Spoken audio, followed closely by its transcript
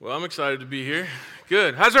Well, I'm excited to be here.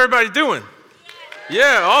 Good. How's everybody doing?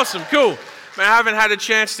 Yeah, awesome, cool. Man, I haven't had a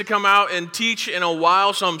chance to come out and teach in a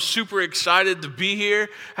while, so I'm super excited to be here.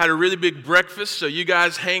 Had a really big breakfast, so you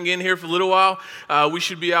guys hang in here for a little while. We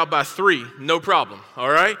should be out by 3, no problem, all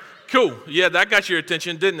right? Cool. Yeah, that got your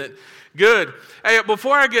attention, didn't it? Good. Hey,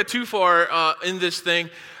 before I get too far in this thing,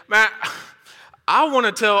 man, I want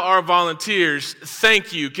to tell our volunteers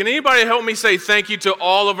thank you. Can anybody help me say thank you to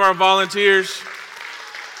all of our volunteers?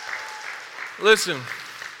 Listen,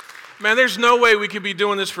 man, there's no way we could be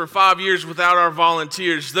doing this for 5 years without our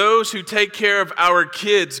volunteers. Those who take care of our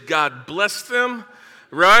kids, God bless them,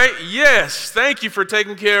 right? Yes, thank you for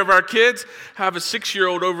taking care of our kids. I have a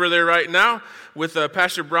 6-year-old over there right now with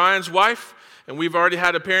Pastor Brian's wife. And we've already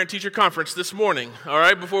had a parent-teacher conference this morning, all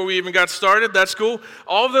right, before we even got started. That's cool.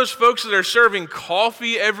 All of those folks that are serving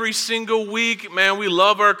coffee every single week, man, we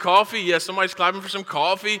love our coffee. Yes, somebody's clapping for some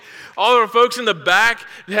coffee. All of our folks in the back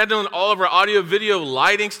handling all of our audio, video,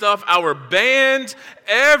 lighting stuff, our band,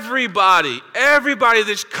 everybody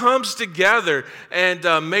that comes together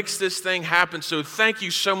and makes this thing happen. So thank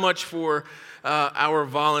you so much for our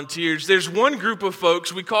volunteers. There's one group of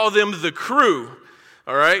folks, we call them the crew,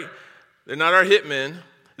 all right? They're not our hitmen.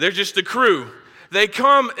 They're just the crew. They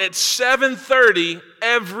come at 7:30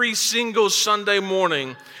 every single Sunday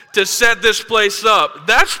morning to set this place up.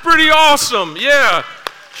 That's pretty awesome. Yeah.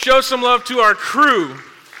 Show some love to our crew.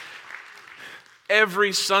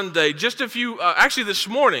 Every Sunday. Just a few, actually this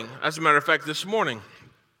morning, as a matter of fact, this morning,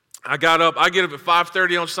 I get up at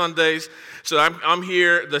 5:30 on Sundays. So I'm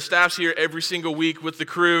here, the staff's here every single week with the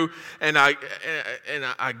crew, and I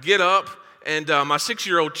get up. And my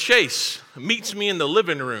 6-year-old Chase meets me in the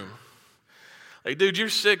living room. Like, dude, you're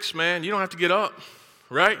 6, man. You don't have to get up,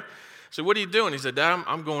 right? So what are you doing? He said, Dad,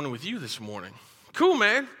 I'm going with you this morning. Cool,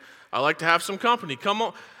 man. I like to have some company. Come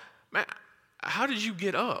on. Man, how did you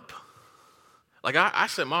get up? Like, I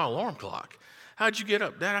set my alarm clock. How'd you get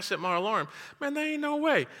up? Dad, I set my alarm. Man, there ain't no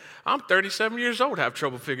way. I'm 37 years old, have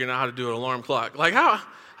trouble figuring out how to do an alarm clock. Like,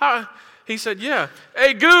 how? He said, yeah.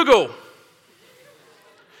 Hey, Google.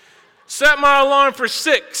 Set my alarm for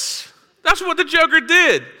 6. That's what the joker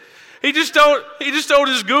did. He just told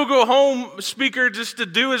his Google Home speaker just to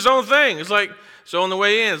do his own thing. It's like, so on the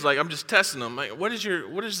way in, it's like, I'm just testing him. Like, what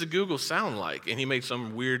does the Google sound like? And he made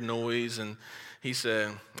some weird noise, and he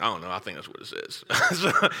said, I don't know, I think that's what it says.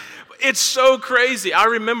 So, it's so crazy. I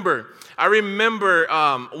remember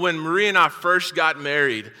when Marie and I first got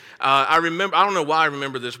married. I don't know why I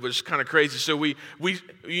remember this, but it's kind of crazy. So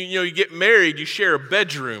you get married, you share a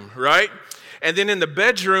bedroom, right? And then in the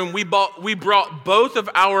bedroom, we brought both of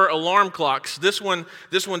our alarm clocks. This one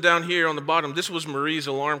down here on the bottom, this was Marie's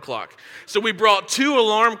alarm clock. So we brought 2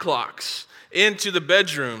 alarm clocks into the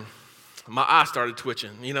bedroom. My eye started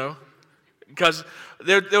twitching, because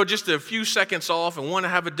they were just a few seconds off and want to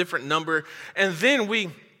have a different number. And then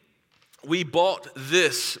we bought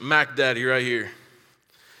this Mac Daddy right here.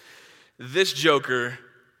 This joker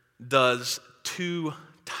does 2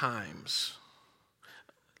 times.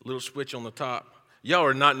 Little switch on the top. Y'all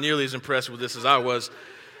are not nearly as impressed with this as I was.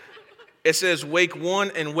 It says wake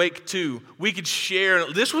 1 and wake 2. We could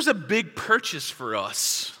share. This was a big purchase for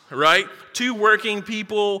us, right? 2 working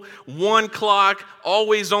people, 1 clock,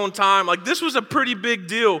 always on time. Like, this was a pretty big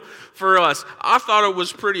deal for us. I thought it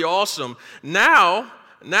was pretty awesome. Now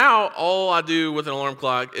all I do with an alarm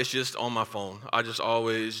clock is just on my phone. I just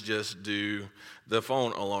always just do the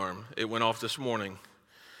phone alarm. It went off this morning.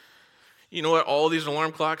 You know what all these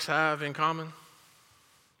alarm clocks have in common?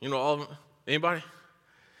 All of them? Anybody?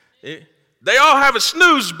 They all have a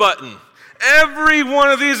snooze button. Every one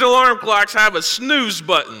of these alarm clocks have a snooze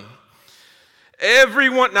button.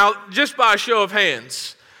 Everyone. Now, just by a show of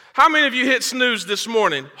hands, how many of you hit snooze this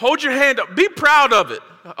morning? Hold your hand up. Be proud of it.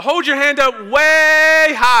 Hold your hand up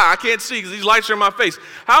way high. I can't see because these lights are in my face.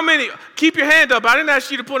 How many? Keep your hand up. I didn't ask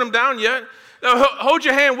you to put them down yet. No, hold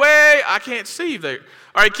your hand way. I can't see there.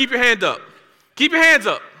 All right, keep your hand up. Keep your hands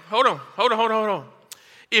up. Hold on.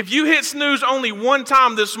 If you hit snooze only 1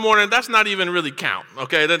 time this morning, that's not even really count,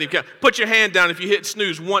 okay? It doesn't even count. Put your hand down if you hit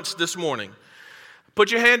snooze once this morning.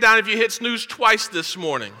 Put your hand down if you hit snooze twice this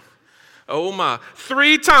morning. Oh, my.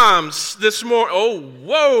 3 times this morning. Oh,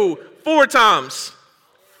 whoa. 4 times.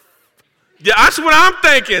 Yeah, that's what I'm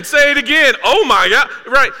thinking. Say it again. Oh, my God.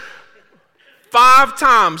 Right. 5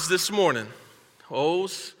 times this morning. Oh,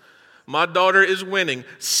 my daughter is winning.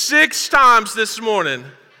 6 times this morning.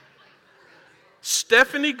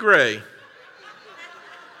 Stephanie Gray.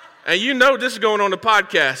 And this is going on the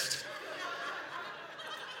podcast.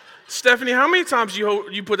 Stephanie, how many times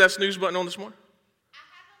you put that snooze button on this morning? I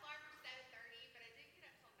have an alarm for 7:30, but I didn't get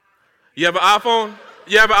up till 9. You have an iPhone?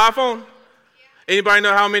 You have an iPhone? Anybody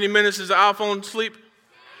know how many minutes does an iPhone sleep?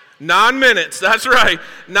 9 minutes, that's right.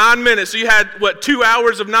 9 minutes. So you had, 2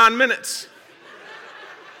 hours of 9 minutes?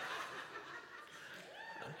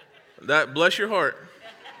 That, bless your heart.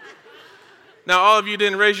 Now, all of you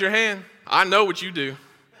didn't raise your hand. I know what you do.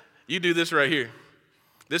 You do this right here.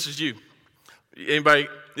 This is you. Anybody?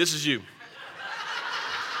 This is you.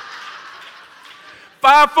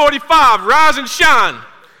 5:45, rise and shine.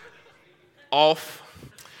 Off.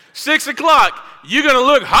 6 o'clock, you're going to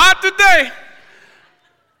look hot today.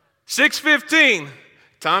 6:15,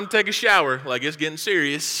 time to take a shower, like it's getting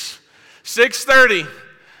serious. 6:30,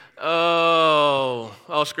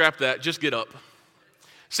 I'll scrap that, just get up.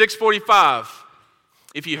 6:45,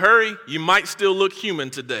 if you hurry, you might still look human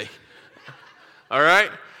today. All right?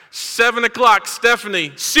 7 o'clock,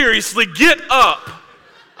 Stephanie, seriously, get up.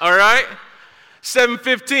 All right?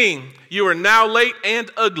 7:15, you are now late and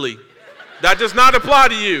ugly. That does not apply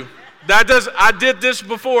to you. I did this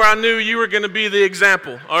before I knew you were going to be the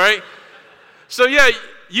example, all right? So yeah,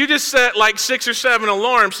 you just set like 6 or 7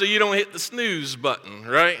 alarms so you don't hit the snooze button,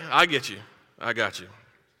 right? I get you. I got you.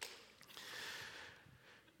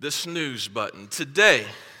 The snooze button. Today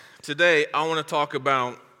I want to talk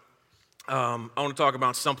about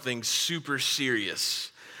something super serious.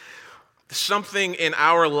 Something in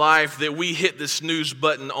our life that we hit the snooze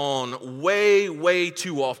button on way, way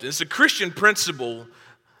too often. It's a Christian principle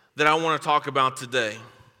that I want to talk about today.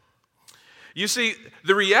 You see,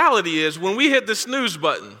 the reality is when we hit the snooze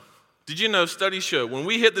button, did you know, studies show, when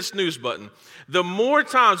we hit the snooze button, the more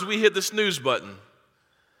times we hit the snooze button,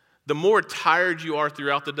 the more tired you are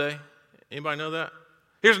throughout the day. Anybody know that?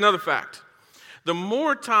 Here's another fact. The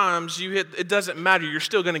more times you hit, it doesn't matter, you're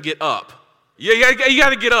still going to get up. You got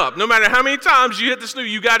to get up. No matter how many times you hit the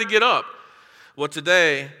snooze, you got to get up. Well,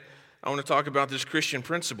 today, I want to talk about this Christian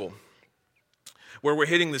principle where we're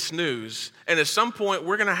hitting the snooze, and at some point,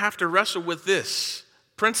 we're going to have to wrestle with this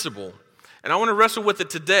principle. And I want to wrestle with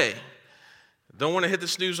it today. Don't want to hit the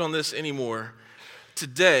snooze on this anymore.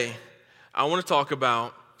 Today, I want to talk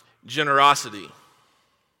about generosity.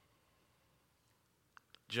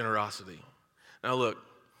 Generosity. Now, look,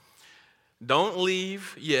 don't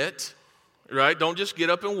leave yet. Right? Don't just get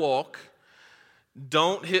up and walk.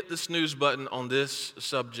 Don't hit the snooze button on this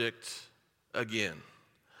subject again.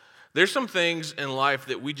 There's some things in life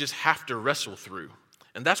that we just have to wrestle through.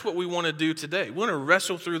 And that's what we want to do today. We want to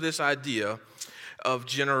wrestle through this idea of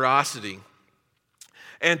generosity.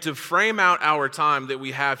 And to frame out our time that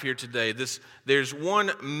we have here today, there's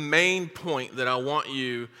one main point that I want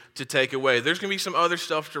you to take away. There's going to be some other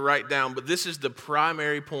stuff to write down, but this is the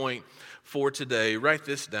primary point for today. Write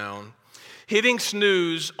this down. Hitting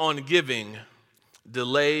snooze on giving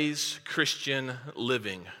delays Christian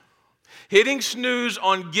living. Hitting snooze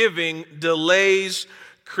on giving delays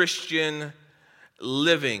Christian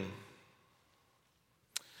living.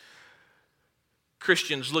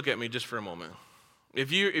 Christians, look at me just for a moment.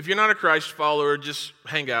 If you're not a Christ follower, just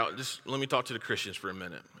hang out. Just let me talk to the Christians for a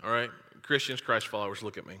minute, all right? Christians, Christ followers,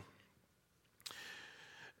 look at me.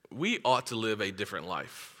 We ought to live a different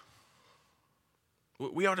life.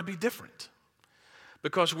 We ought to be different.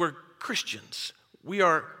 Because we're Christians. We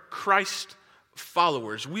are Christ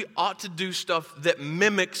followers. We ought to do stuff that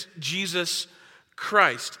mimics Jesus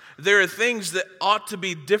Christ. There are things that ought to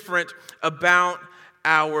be different about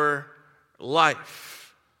our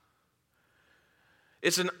life.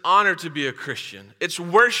 It's an honor to be a Christian. It's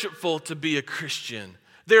worshipful to be a Christian.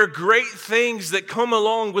 There are great things that come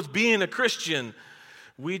along with being a Christian.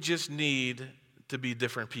 We just need to be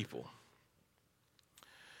different people.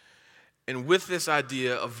 And with this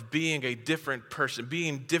idea of being a different person,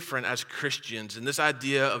 being different as Christians, and this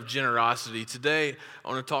idea of generosity, today I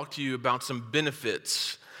want to talk to you about some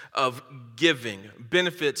benefits of giving,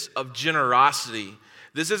 benefits of generosity.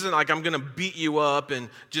 This isn't like I'm going to beat you up and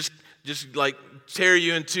just like tear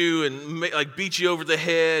you in two and like beat you over the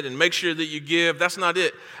head and make sure that you give. That's not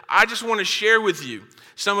it. I just want to share with you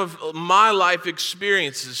some of my life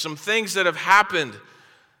experiences, some things that have happened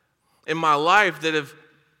in my life that have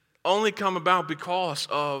only come about because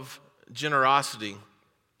of generosity.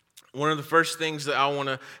 One of the first things that I want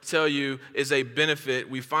to tell you is a benefit.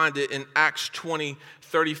 We find it in Acts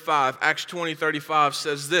 20:35. Acts 20:35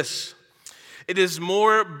 says this: "It is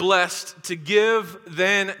more blessed to give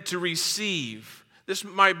than to receive." This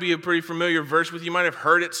might be a pretty familiar verse with you. You might have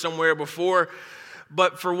heard it somewhere before,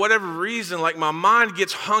 but for whatever reason, like my mind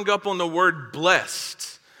gets hung up on the word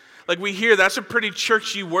blessed. Like we hear that's a pretty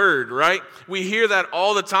churchy word, right? We hear that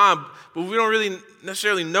all the time, but we don't really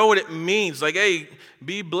necessarily know what it means. Like, hey,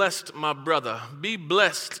 be blessed, my brother. Be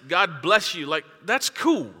blessed. God bless you. Like, that's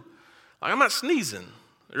cool. Like, I'm not sneezing,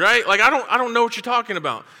 right? Like, I don't know what you're talking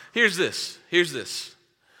about. Here's this.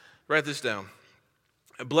 Write this down.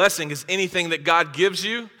 A blessing is anything that God gives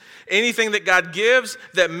you, anything that God gives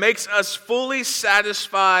that makes us fully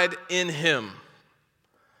satisfied in Him.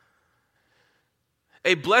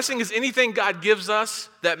 A blessing is anything God gives us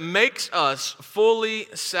that makes us fully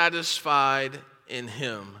satisfied in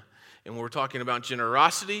Him. And when we're talking about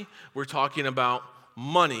generosity, we're talking about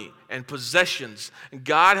money and possessions.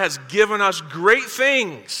 God has given us great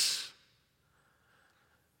things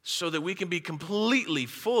so that we can be completely,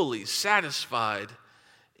 fully satisfied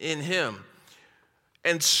in Him.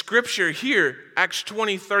 And Scripture here, Acts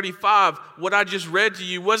 20:35, what I just read to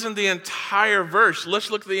you wasn't the entire verse. Let's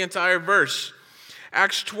look at the entire verse.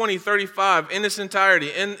 Acts 20:35 in its entirety,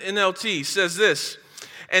 in NLT, says this,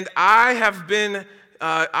 and I have been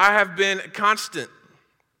consistent.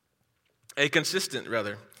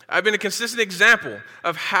 I've been a consistent example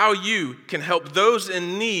of how you can help those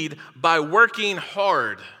in need by working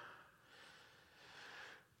hard.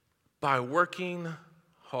 By working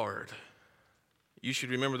hard. You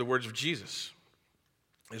should remember the words of Jesus.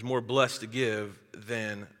 It's more blessed to give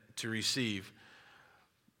than to receive.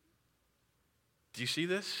 Do you see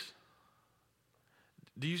this?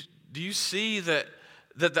 Do you see that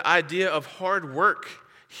the idea of hard work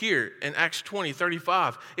here in Acts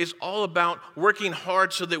 20:35 is all about working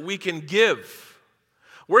hard so that we can give.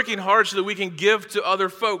 Working hard so that we can give to other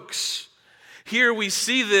folks. Here we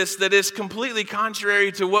see this that is completely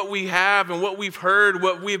contrary to what we have and what we've heard,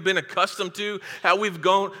 what we've been accustomed to, how we've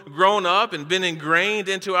grown up and been ingrained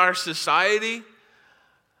into our society.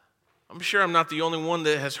 I'm sure I'm not the only one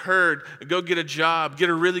that has heard, go get a job, get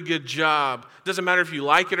a really good job. Doesn't matter if you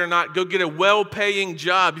like it or not, go get a well-paying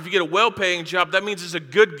job. If you get a well-paying job, that means it's a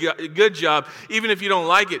good job, even if you don't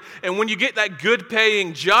like it. And when you get that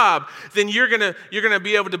good-paying job, then you're gonna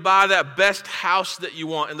be able to buy that best house that you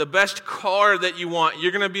want and the best car that you want.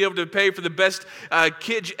 You're gonna be able to pay for the best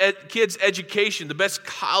kids' education, the best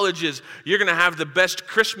colleges. You're gonna have the best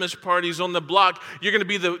Christmas parties on the block. You're gonna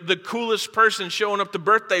be the coolest person showing up to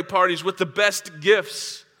birthday parties with the best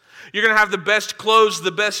gifts. You're going to have the best clothes,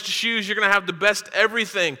 the best shoes. You're going to have the best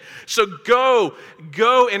everything. So go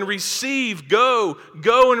and receive. Go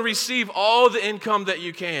and receive all the income that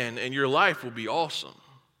you can, and your life will be awesome.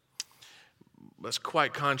 That's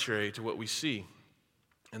quite contrary to what we see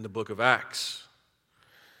in the book of Acts.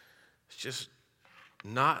 It's just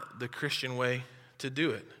not the Christian way to do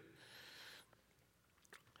it.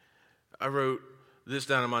 I wrote this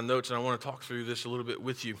down in my notes, and I want to talk through this a little bit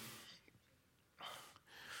with you.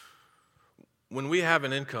 When we have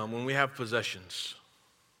an income, when we have possessions,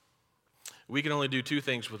 we can only do two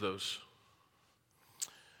things with those.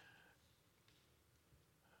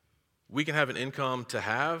 We can have an income to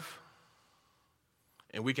have,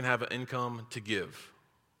 and we can have an income to give.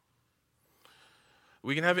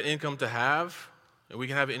 We can have an income to have, and we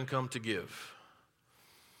can have an income to give.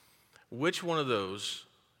 Which one of those,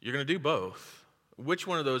 you're going to do both, which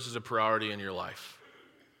one of those is a priority in your life?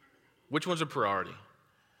 Which one's a priority?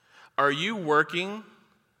 Are you working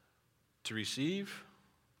to receive,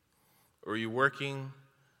 or are you working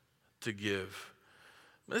to give?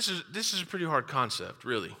 This is a pretty hard concept,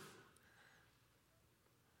 really.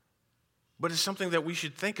 But it's something that we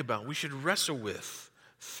should think about. We should wrestle with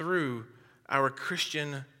through our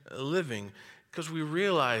Christian living, because we're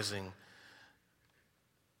realizing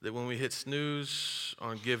that when we hit snooze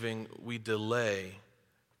on giving, we delay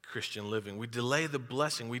Christian living. We delay the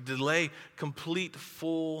blessing. We delay complete,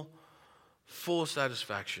 full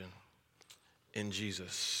satisfaction in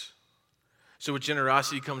Jesus. So with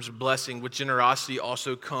generosity comes blessing. With generosity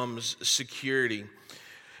also comes security.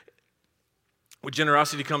 With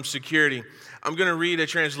generosity comes security. I'm going to read a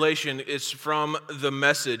translation. It's from the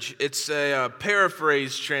Message. It's a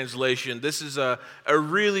paraphrase translation. This is a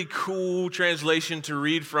really cool translation to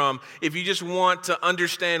read from if you just want to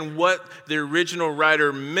understand what the original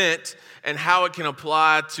writer meant and how it can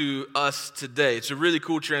apply to us today. It's a really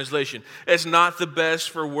cool translation. It's not the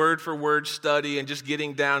best for word study and just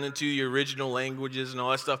getting down into the original languages and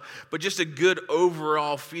all that stuff, but just a good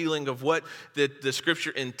overall feeling of what the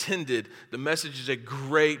scripture intended. The Message is a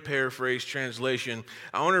great paraphrase translation.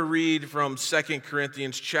 I want to read from 2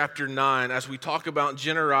 Corinthians chapter 9 as we talk about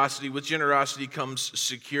generosity. With generosity comes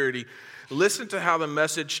security. Listen to how the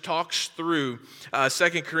Message talks through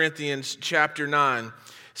 2 Corinthians chapter 9. It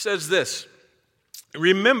says this,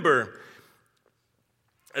 remember,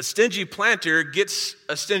 a stingy planter gets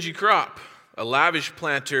a stingy crop. A lavish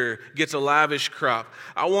planter gets a lavish crop.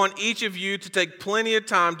 I want each of you to take plenty of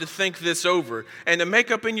time to think this over and to make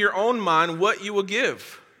up in your own mind what you will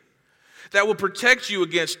give. that will protect you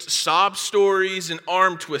against sob stories and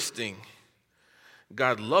arm twisting.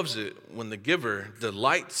 God loves it when the giver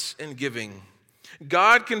delights in giving.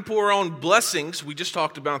 God can pour on blessings, we just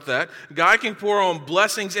talked about that. God can pour on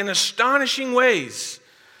blessings in astonishing ways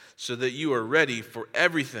so that you are ready for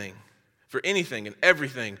everything, for anything and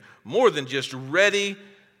everything, more than just ready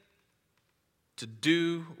to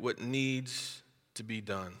do what needs to be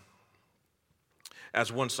done.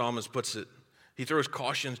 As one psalmist puts it, he throws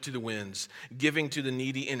caution to the winds, giving to the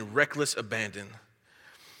needy in reckless abandon.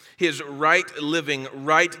 His right living,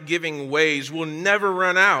 right giving ways will never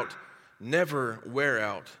run out, never wear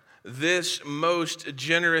out. This most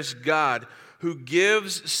generous God who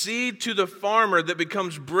gives seed to the farmer that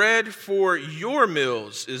becomes bread for your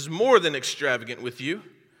meals is more than extravagant with you.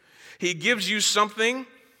 He gives you something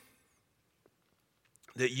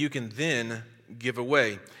that you can then give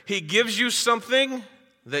away. He gives you something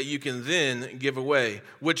that you can then give away,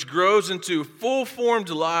 which grows into full-formed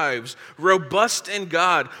lives, robust in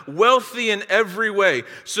God, wealthy in every way,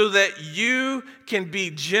 so that you can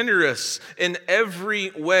be generous in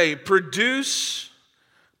every way, producing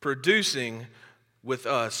with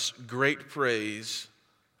us great praise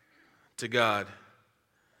to God.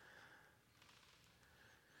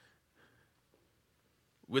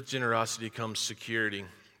 With generosity comes security.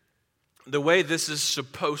 The way this is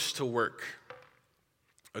supposed to work,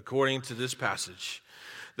 according to this passage,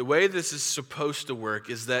 the way this is supposed to work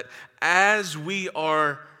is that as we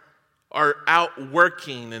are out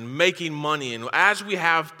working and making money, and as we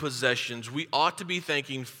have possessions, we ought to be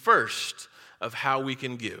thinking first of how we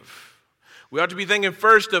can give. We ought to be thinking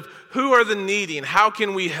first of who are the needy and how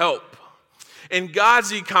can we help. In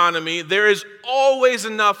God's economy, there is always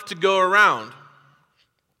enough to go around.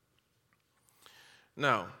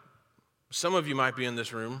 Now, some of you might be in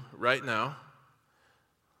this room right now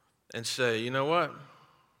and say, you know what?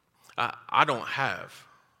 I don't have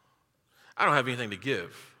anything to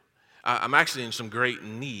give. I'm actually in some great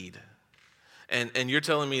need. And you're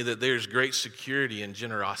telling me that there's great security and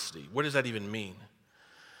generosity. What does that even mean?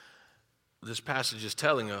 This passage is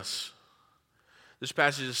telling us, this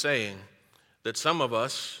passage is saying that some of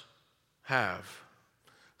us have,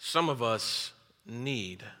 some of us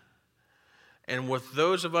need. And with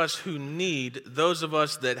those of us who need, those of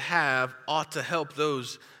us that have ought to help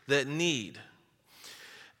those that need.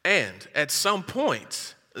 And at some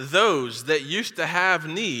point, those that used to have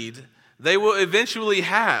need, they will eventually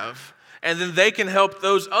have, and then they can help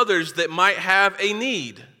those others that might have a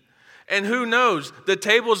need. And who knows, the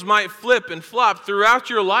tables might flip and flop throughout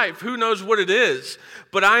your life. Who knows what it is?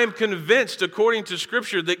 But I am convinced, according to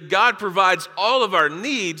Scripture, that God provides all of our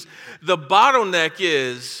needs. The bottleneck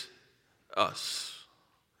is us.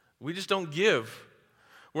 We just don't give.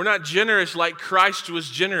 We're not generous like Christ was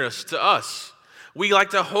generous to us. We like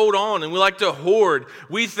to hold on and we like to hoard.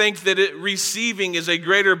 We think that receiving is a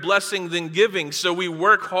greater blessing than giving, so we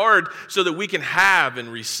work hard so that we can have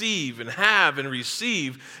and receive,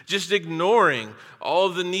 just ignoring all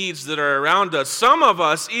of the needs that are around us. Some of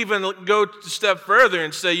us even go a step further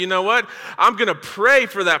and say, you know what? I'm going to pray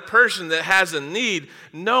for that person that has a need,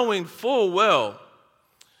 knowing full well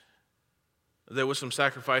that with some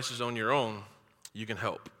sacrifices on your own, you can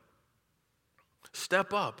help.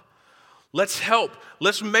 Step up. Let's help.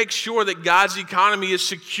 Let's make sure that God's economy is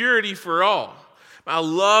security for all. I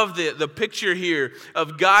love the picture here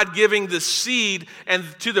of God giving the seed and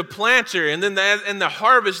to the planter, and then in the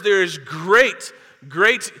harvest there is great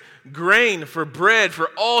grain for bread for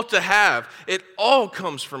all to have. It all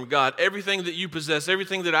comes from God. Everything that you possess,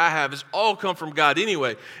 everything that I have, is all come from God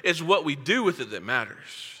anyway. It's what we do with it that matters.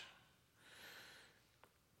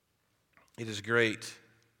 It is great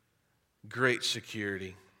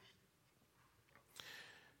security.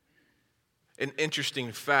 An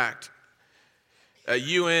interesting fact, a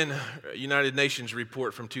United Nations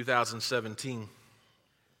report from 2017.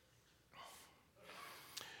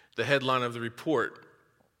 The headline of the report,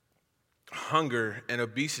 hunger and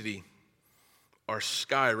obesity are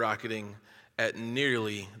skyrocketing at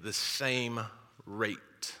nearly the same rate.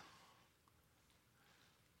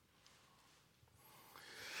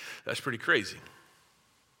 That's pretty crazy.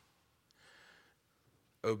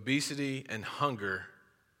 Obesity and hunger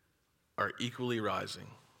are equally rising.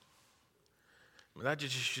 That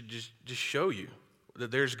just should just show you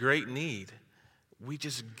that there's great need. We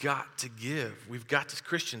just got to give.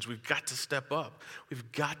 Christians, we've got to step up.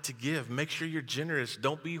 We've got to give. Make sure you're generous.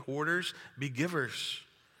 Don't be hoarders. Be givers.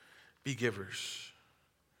 Be givers.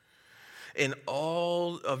 In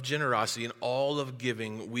all of generosity, in all of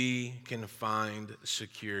giving, we can find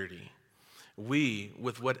security. we,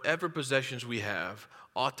 with whatever possessions we have,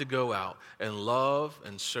 ought to go out and love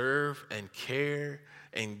and serve and care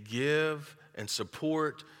and give and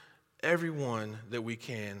support everyone that we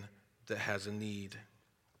can that has a need.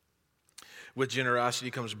 With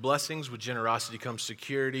generosity comes blessings, with generosity comes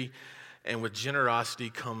security, and with generosity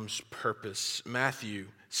comes purpose. Matthew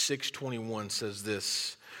 6:21 says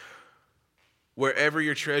this, wherever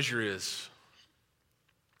your treasure is,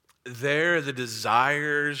 there the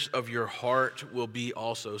desires of your heart will be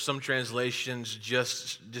also. Some translations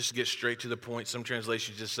just get straight to the point. Some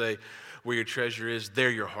translations just say, where your treasure is,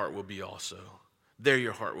 there your heart will be also. There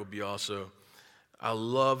your heart will be also. I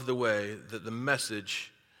love the way that the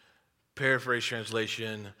Message, paraphrase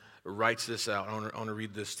translation, writes this out. I want to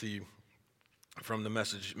read this to you from the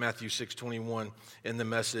Message. Matthew 6:21 in the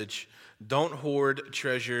Message. Don't hoard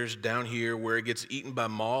treasures down here where it gets eaten by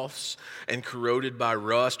moths and corroded by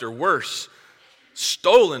rust, or worse,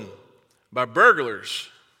 stolen by burglars.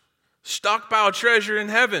 Stockpile treasure in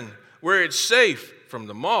heaven where it's safe from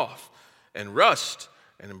the moth and rust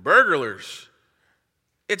and burglars.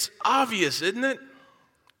 It's obvious, isn't it?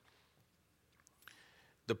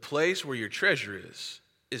 The place where your treasure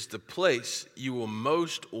is the place you will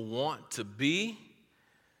most want to be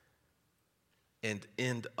and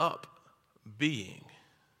end up being.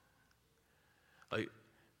 Like,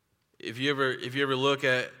 if you ever look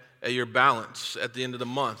at your balance at the end of the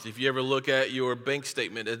month, if you ever look at your bank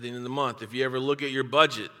statement at the end of the month, if you ever look at your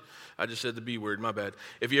budget, I just said the B word, my bad.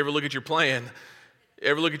 If you ever look at your plan,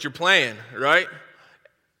 right?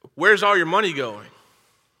 Where's all your money going?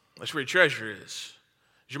 That's where your treasure is.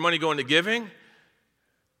 Is your money going to giving?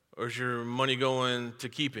 Or is your money going to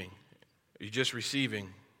keeping? Are you just receiving?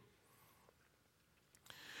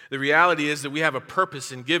 The reality is that we have a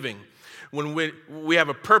purpose in giving. When we have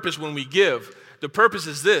a purpose when we give. The purpose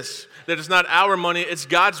is this, that it's not our money, it's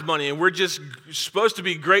God's money, and we're just supposed to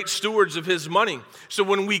be great stewards of His money. So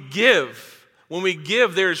when we give,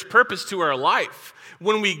 there's purpose to our life.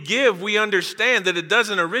 When we give, we understand that it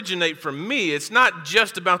doesn't originate from me. It's not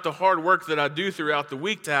just about the hard work that I do throughout the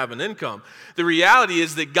week to have an income. The reality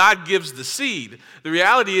is that God gives the seed. The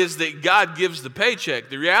reality is that God gives the paycheck.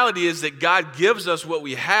 The reality is that God gives us what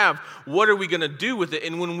we have. What are we going to do with it?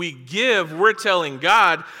 And when we give, we're telling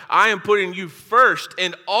God, I am putting you first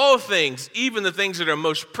in all things, even the things that are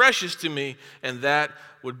most precious to me, and that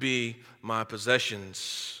would be my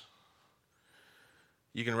possessions.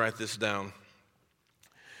 You can write this down.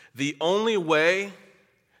 The only way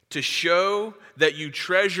to show that you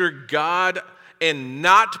treasure God and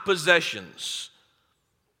not possessions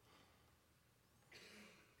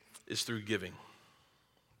is through giving.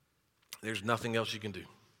 There's nothing else you can do.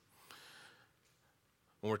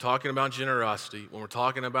 When we're talking about generosity, when we're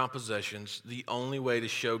talking about possessions, the only way to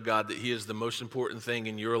show God that He is the most important thing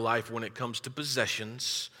in your life when it comes to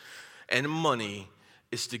possessions and money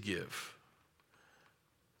is to give.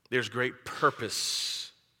 There's great purpose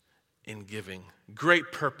in giving.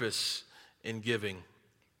 Great purpose in giving.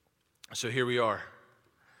 So here we are.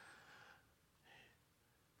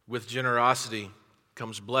 With generosity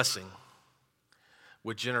comes blessing.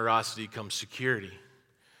 With generosity comes security.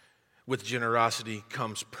 With generosity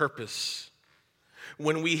comes purpose.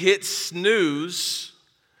 When we hit snooze,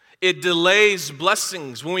 it delays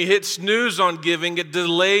blessings. When we hit snooze on giving, it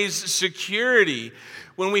delays security.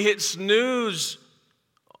 When we hit snooze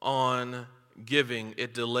on giving,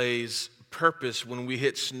 it delays purpose. When we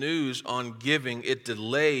hit snooze on giving, it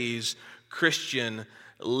delays Christian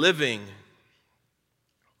living.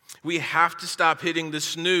 We have to stop hitting the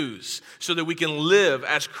snooze so that we can live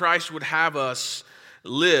as Christ would have us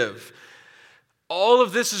live. All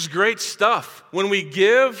of this is great stuff. When we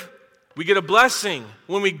give, we get a blessing.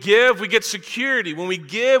 When we give, we get security. When we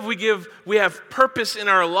give, we have purpose in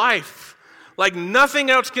our life like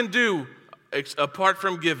nothing else can do apart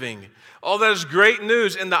from giving. All that is great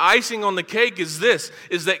news, and the icing on the cake is this,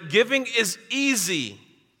 is that giving is easy.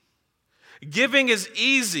 Giving is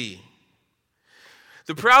easy.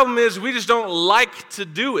 The problem is we just don't like to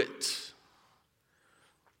do it.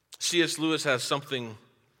 C.S. Lewis has something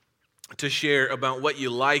to share about what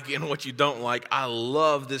you like and what you don't like. I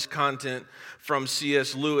love this content from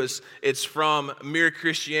C.S. Lewis. It's from Mere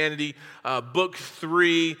Christianity, book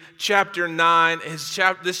 3, chapter 9.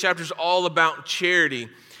 This chapter is all about charity.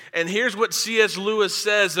 And here's what C.S. Lewis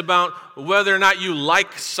says about whether or not you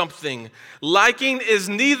like something. Liking is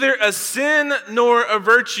neither a sin nor a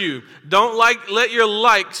virtue. Don't let your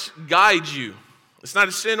likes guide you. It's not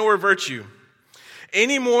a sin or a virtue.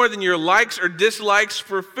 Any more than your likes or dislikes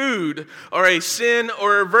for food are a sin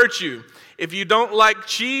or a virtue. If you don't like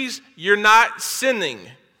cheese, you're not sinning.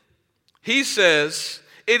 He says,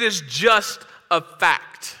 It is just a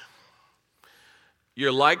fact.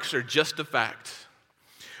 Your likes are just a fact.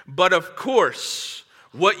 But of course,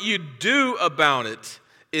 what you do about it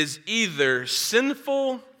is either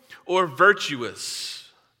sinful or virtuous.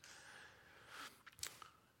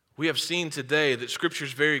 We have seen today that Scripture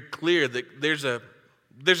is very clear that there's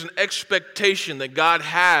an expectation that God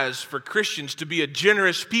has for Christians to be a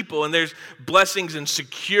generous people, and there's blessings and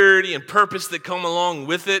security and purpose that come along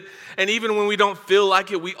with it. And even when we don't feel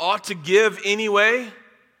like it, we ought to give anyway.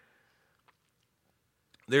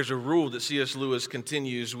 There's a rule that C.S. Lewis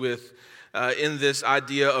continues with in this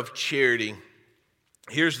idea of charity.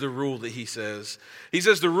 Here's the rule that he says. He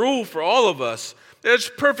says the rule for all of us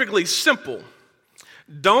is perfectly simple.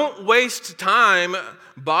 Don't waste time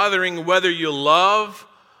bothering whether you love,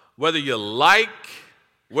 whether you like,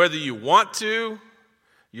 whether you want to,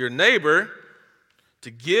 your neighbor.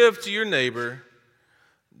 To give to your neighbor,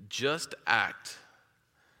 just act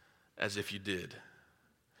as if you did.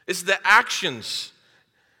 It's the actions.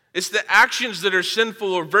 It's the actions that are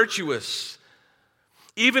sinful or virtuous.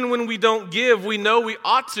 Even when we don't give, we know we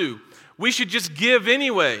ought to. We should just give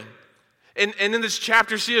anyway. And in this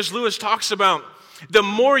chapter, C.S. Lewis talks about the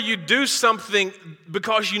more you do something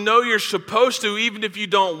because you know you're supposed to, even if you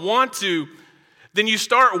don't want to, then you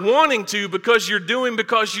start wanting to because you're doing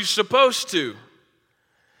because you're supposed to.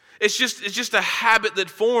 It's just a habit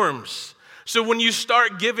that forms. So when you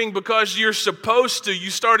start giving because you're supposed to,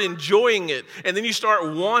 you start enjoying it, and then you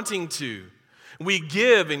start wanting to. We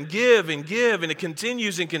give and give and give, and it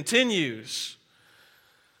continues and continues.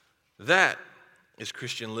 That is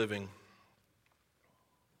Christian living.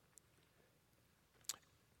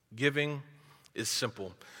 Giving is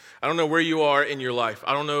simple. I don't know where you are in your life.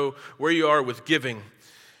 I don't know where you are with giving.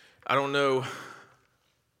 I don't know.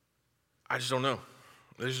 I just don't know.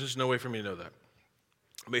 There's just no way for me to know that.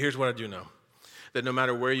 But here's what I do know. That no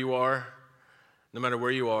matter where you are,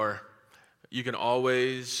 you can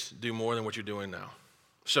always do more than what you're doing now.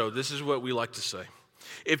 So this is what we like to say.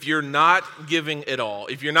 If you're not giving at all,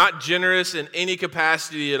 if you're not generous in any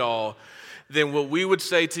capacity at all, then what we would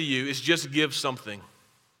say to you is just give something.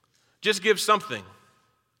 Just give something.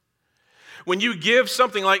 When you give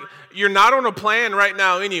something, like you're not on a plan right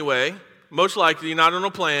now anyway, most likely you're not on a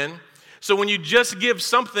plan. So when you just give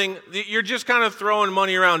something, you're just kind of throwing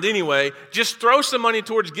money around anyway. Just throw some money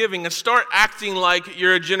towards giving and start acting like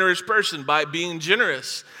you're a generous person by being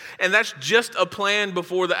generous. And that's just a plan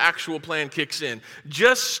before the actual plan kicks in.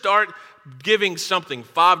 Just start giving something,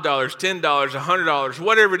 $5, $10, $100,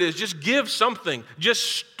 whatever it is. Just give something. Just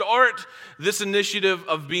start this initiative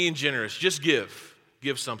of being generous. Just give.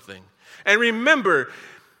 Give something. And remember,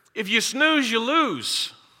 if you snooze, you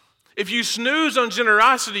lose. If you snooze on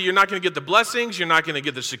generosity, you're not going to get the blessings, you're not going to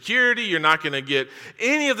get the security, you're not going to get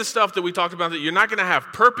any of the stuff that we talked about, that you're not going to have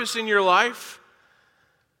purpose in your life.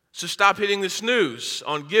 So stop hitting the snooze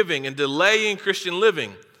on giving and delaying Christian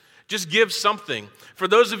living. Just give something. For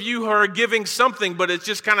those of you who are giving something, but it's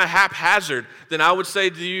just kind of haphazard, then I would say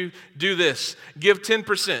to you, do this. Give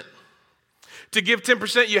 10%. To give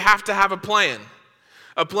 10%, you have to have a plan.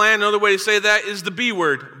 A plan, another way to say that is the B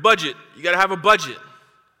word, budget. You got to have a budget.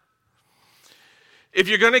 If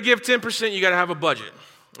you're going to give 10%, you got to have a budget.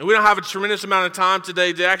 And we don't have a tremendous amount of time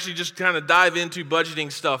today to actually just kind of dive into budgeting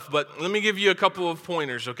stuff, but let me give you a couple of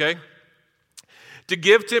pointers, okay? To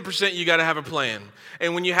give 10%, you got to have a plan.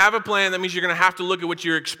 And when you have a plan, that means you're going to have to look at what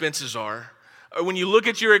your expenses are. Or when you look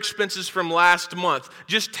at your expenses from last month,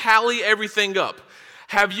 just tally everything up.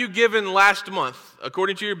 Have you given last month,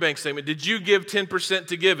 according to your bank statement, did you give 10%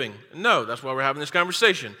 to giving? No, that's why we're having this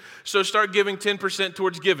conversation. So start giving 10%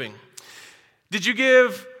 towards giving. Did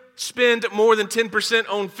you spend more than 10%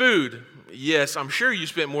 on food? Yes, I'm sure you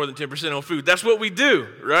spent more than 10% on food. That's what we do,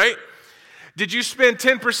 right? Did you spend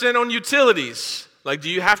 10% on utilities? Like, do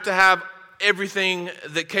you have to have everything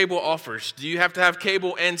that cable offers? Do you have to have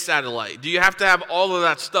cable and satellite? Do you have to have all of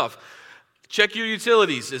that stuff? Check your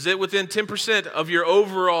utilities. Is it within 10% of your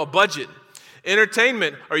overall budget?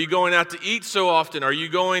 Entertainment, are you going out to eat so often? Are you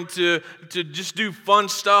going to just do fun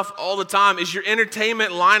stuff all the time? Is your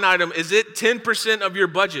entertainment line item, is it 10% of your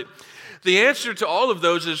budget? The answer to all of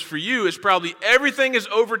those is for you is probably everything is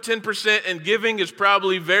over 10% and giving is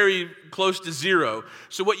probably very close to zero.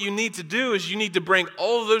 So what you need to do is you need to bring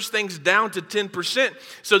all of those things down to 10%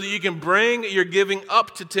 so that you can bring your giving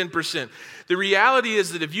up to 10%. The reality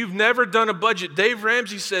is that if you've never done a budget, Dave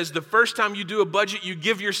Ramsey says the first time you do a budget, you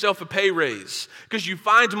give yourself a pay raise because you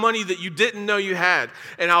find money that you didn't know you had.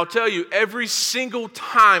 And I'll tell you, every single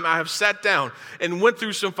time I have sat down and went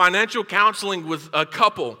through some financial counseling with a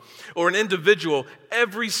couple or an individual,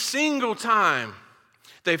 every single time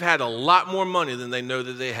They've had a lot more money than they know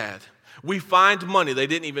that they had. We find money they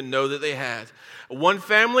didn't even know that they had. One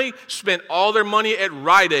family spent all their money at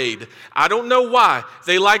Rite Aid. I don't know why.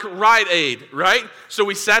 They like Rite Aid, right? So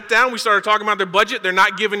we sat down, we started talking about their budget. They're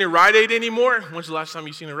not giving you Rite Aid anymore. When's the last time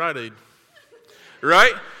you seen a Rite Aid?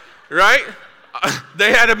 Right?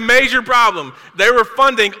 They had a major problem. They were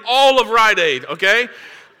funding all of Rite Aid, okay?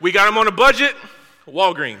 We got them on a budget,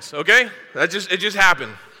 Walgreens, okay? It just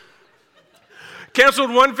happened.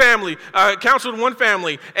 Counseled one family,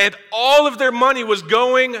 and all of their money was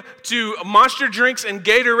going to Monster drinks and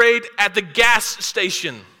Gatorade at the gas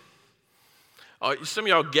station. Some of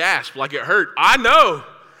y'all gasped like it hurt. I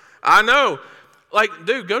know. Like,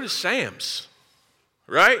 dude, go to Sam's,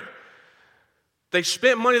 right? They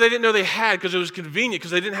spent money they didn't know they had because it was convenient,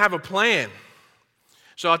 because they didn't have a plan.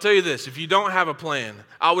 So I'll tell you this, if you don't have a plan,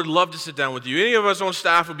 I would love to sit down with you. Any of us on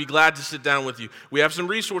staff would be glad to sit down with you. We have some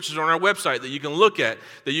resources on our website that you can look at,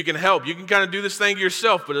 that you can help. You can kind of do this thing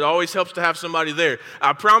yourself, but it always helps to have somebody there.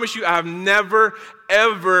 I promise you, I have never,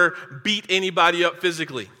 ever beat anybody up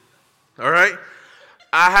physically, all right?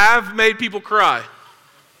 I have made people cry.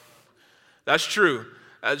 That's true.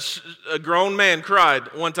 A grown man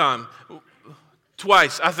cried one time,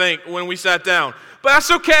 twice, I think, when we sat down. But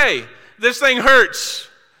that's okay. This thing hurts.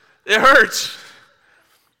 It hurts.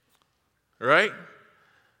 Right?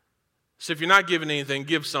 So if you're not giving anything,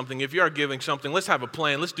 give something. If you are giving something, let's have a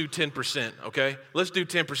plan. Let's do 10%, okay? Let's do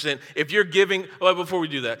 10%. If you're giving, well, before we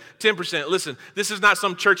do that, 10%, listen, this is not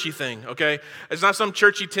some churchy thing, okay? It's not some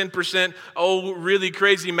churchy 10%, really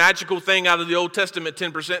crazy magical thing out of the Old Testament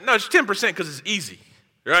 10%. No, it's 10% because it's easy.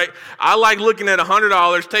 Right? I like looking at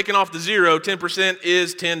 $100, taking off the zero, 10%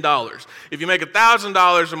 is $10. If you make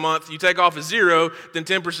 $1,000 a month, you take off a zero, then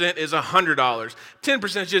 10% is $100.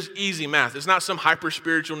 10% is just easy math. It's not some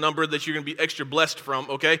hyper-spiritual number that you're going to be extra blessed from,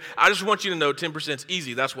 okay? I just want you to know 10% is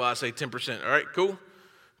easy. That's why I say 10%, all right? Cool?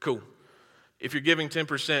 Cool. If you're giving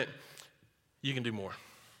 10%, you can do more.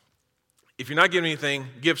 If you're not giving anything,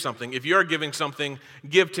 give something. If you are giving something,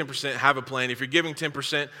 give 10%, have a plan. If you're giving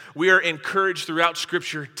 10%, we are encouraged throughout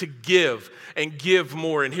Scripture to give and give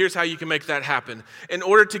more. And here's how you can make that happen. In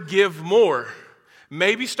order to give more,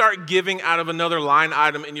 maybe start giving out of another line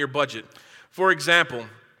item in your budget. For example,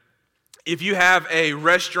 if you have a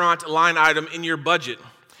restaurant line item in your budget,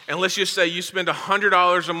 and let's just say you spend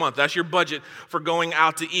 $100 a month, that's your budget for going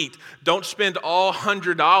out to eat. Don't spend all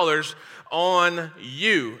 $100 on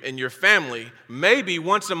you and your family. Maybe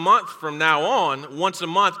once a month from now on, once a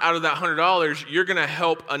month out of that $100, you're going to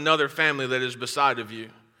help another family that is beside of you.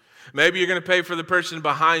 Maybe you're going to pay for the person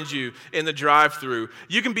behind you in the drive-thru.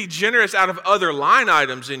 You can be generous out of other line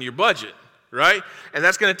items in your budget, right? And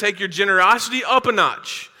that's going to take your generosity up a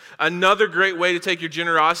notch. Another great way to take your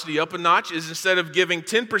generosity up a notch is, instead of giving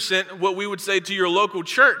 10%, what we would say to your local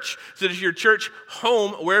church, so that your church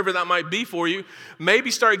home, wherever that might be for you,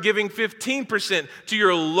 maybe start giving 15% to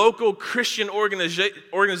your local Christian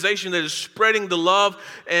organization that is spreading the love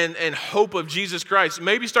and hope of Jesus Christ.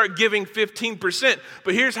 Maybe start giving 15%.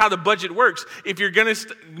 But here's how the budget works. If you're going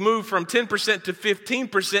to move from 10% to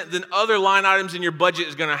 15%, then other line items in your budget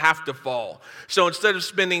is going to have to fall. So instead of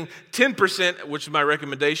spending 10%, which is my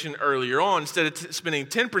recommendation earlier on, instead of spending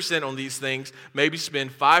 10% on these things, maybe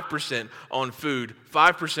spend 5% on food,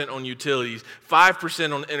 5% on utilities,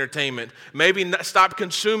 5% on entertainment. Maybe stop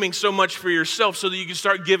consuming so much for yourself so that you can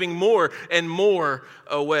start giving more and more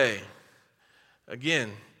away.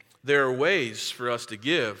 Again, there are ways for us to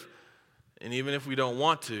give, and even if we don't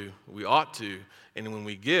want to, we ought to. And when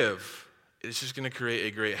we give, it's just going to create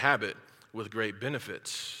a great habit with great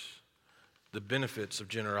benefits, the benefits of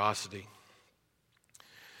generosity.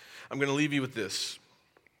 I'm going to leave you with this.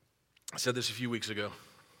 I said this a few weeks ago.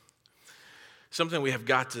 Something we have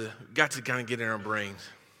got to kind of get in our brains.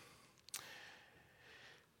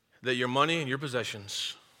 That your money and your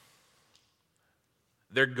possessions,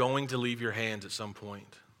 they're going to leave your hands at some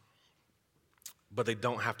point. But they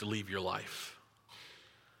don't have to leave your life.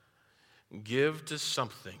 Give to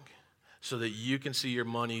something so that you can see your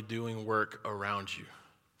money doing work around you.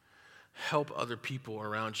 Help other people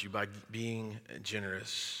around you by being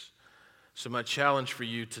generous. So my challenge for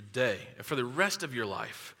you today, and for the rest of your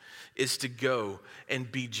life, is to go and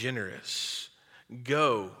be generous.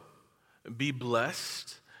 Go, be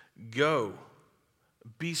blessed. Go,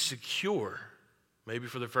 be secure. Maybe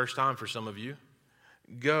for the first time for some of you.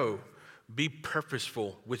 Go, be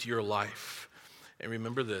purposeful with your life. And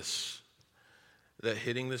remember this, that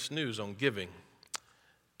hitting this news on giving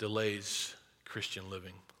delays Christian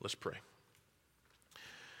living. Let's pray.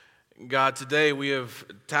 God, today we have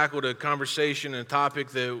tackled a conversation and a topic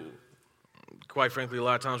that, quite frankly, a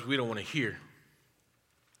lot of times we don't want to hear.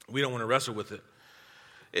 We don't want to wrestle with it.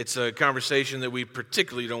 It's a conversation that we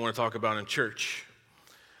particularly don't want to talk about in church.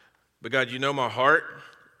 But God, you know my heart.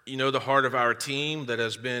 You know the heart of our team that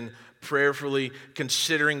has been prayerfully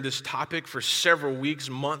considering this topic for several weeks,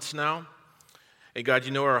 months now. And God,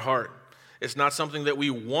 you know our heart. It's not something that we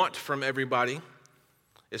want from everybody.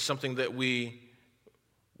 It's something that we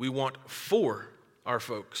want for our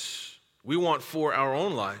folks. We want for our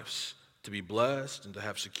own lives to be blessed and to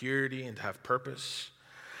have security and to have purpose.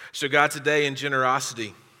 So God, today in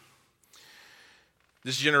generosity,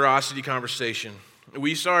 this generosity conversation,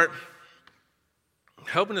 we start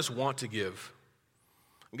helping us want to give.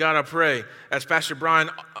 God, I pray, as Pastor Brian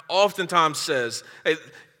oftentimes says,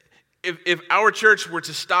 if our church were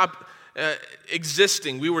to stop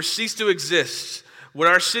existing, we were cease to exist, would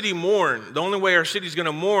our city mourn? The only way our city is going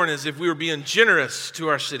to mourn is if we were being generous to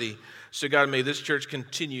our city. So God, may this church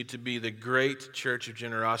continue to be the great church of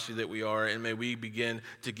generosity that we are, and may we begin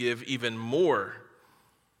to give even more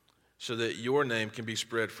so that your name can be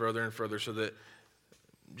spread further and further, so that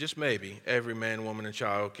just maybe every man, woman, and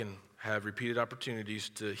child can have repeated opportunities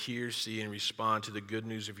to hear, see, and respond to the good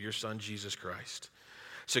news of your Son, Jesus Christ.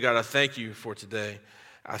 So God, I thank you for today.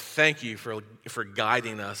 I thank you for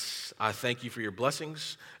guiding us. I thank you for your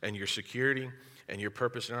blessings and your security and your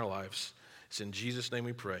purpose in our lives. It's in Jesus' name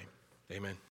we pray. Amen.